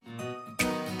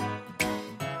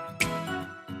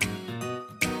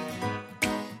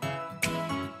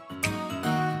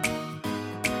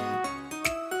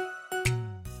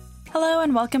Hello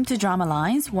and welcome to Drama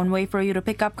Lines, one way for you to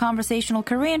pick up conversational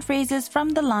Korean phrases from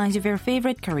the lines of your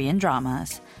favorite Korean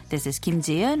dramas. This is Kim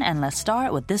Ji-eun, and let's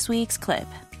start with this week's clip.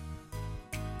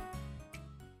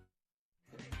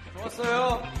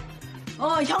 왔어요.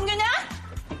 형규냐?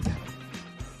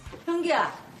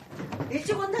 형규야,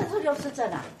 일찍 온다는 소리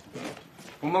없었잖아.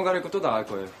 옷만 갈아입고 또 나갈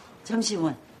거예요.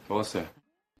 점심은? 먹었어요.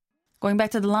 Going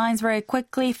back to the lines very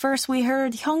quickly, first we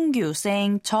heard Hyungyu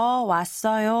saying 저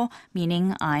왔어요,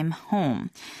 meaning I'm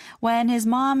home. When his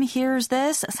mom hears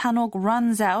this, Sanok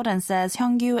runs out and says,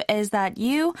 Hyungyu, is that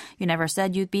you? You never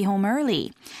said you'd be home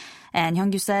early. And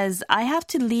Hyungyu says, I have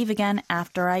to leave again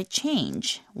after I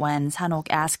change. When Sanok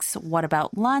asks, what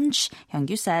about lunch?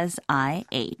 Hyungyu says, I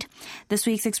ate. This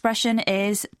week's expression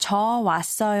is 저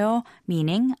왔어요,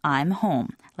 meaning I'm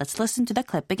home. Let's listen to the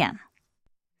clip again.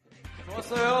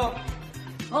 왔어요.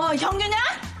 형규냐?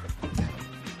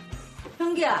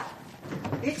 형규야,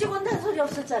 일찍 온다는 소리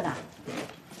없었잖아.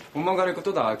 옷만 갈아입고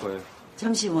또 나갈 거예요.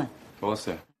 점심은?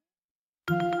 먹었어요.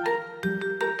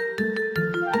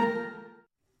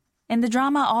 In the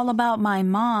drama All About My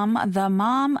Mom, the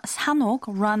mom, Sanok,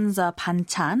 runs a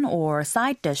banchan or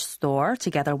side dish store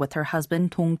together with her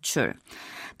husband, Dong-chul.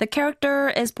 The character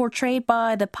is portrayed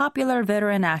by the popular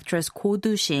veteran actress Ko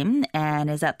Do-sim and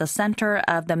is at the center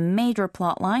of the major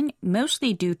plotline,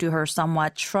 mostly due to her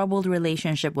somewhat troubled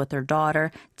relationship with her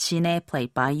daughter, Jin-ae,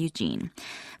 played by Eugene.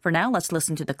 For now, let's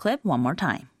listen to the clip one more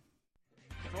time.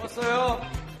 왔어요.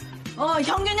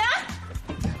 형규냐?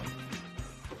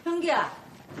 형규야,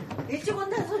 일찍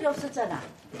온다는 소리 없었잖아.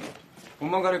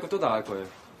 옷만 갈아입고 또 나갈 거예요.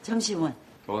 점심은?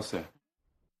 먹었어요.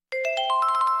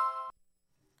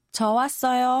 저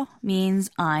왔어요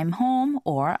means I'm home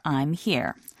or I'm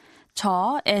here.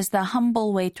 저 is the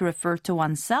humble way to refer to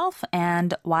oneself,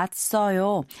 and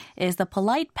왔어요 is the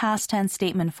polite past tense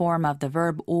statement form of the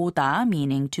verb 오다,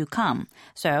 meaning to come.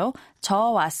 So,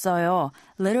 저 왔어요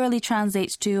literally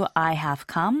translates to I have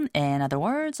come. In other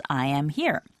words, I am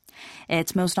here.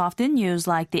 It's most often used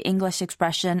like the English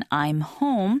expression I'm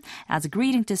home as a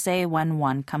greeting to say when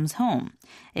one comes home.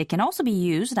 It can also be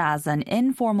used as an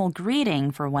informal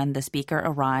greeting for when the speaker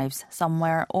arrives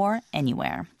somewhere or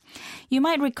anywhere. You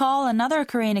might recall another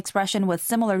Korean expression with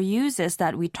similar uses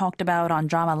that we talked about on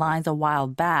Drama Lines a while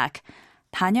back.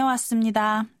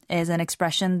 다녀왔습니다 is an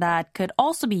expression that could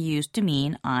also be used to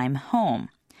mean I'm home.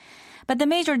 But the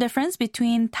major difference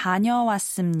between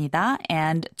다녀왔습니다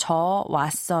and 저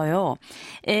왔어요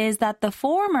is that the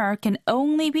former can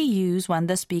only be used when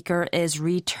the speaker is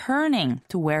returning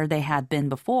to where they had been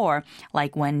before,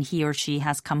 like when he or she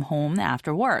has come home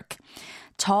after work.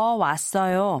 저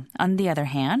왔어요, on the other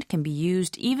hand, can be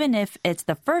used even if it's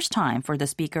the first time for the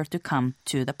speaker to come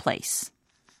to the place.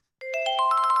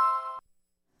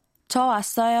 저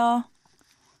왔어요.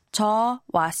 저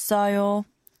왔어요.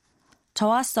 저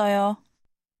왔어요.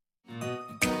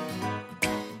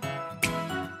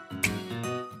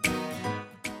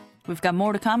 We've got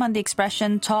more to come on the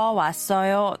expression 저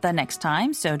왔어요 the next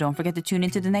time, so don't forget to tune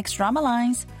into the next Drama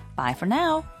Lines. Bye for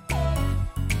now.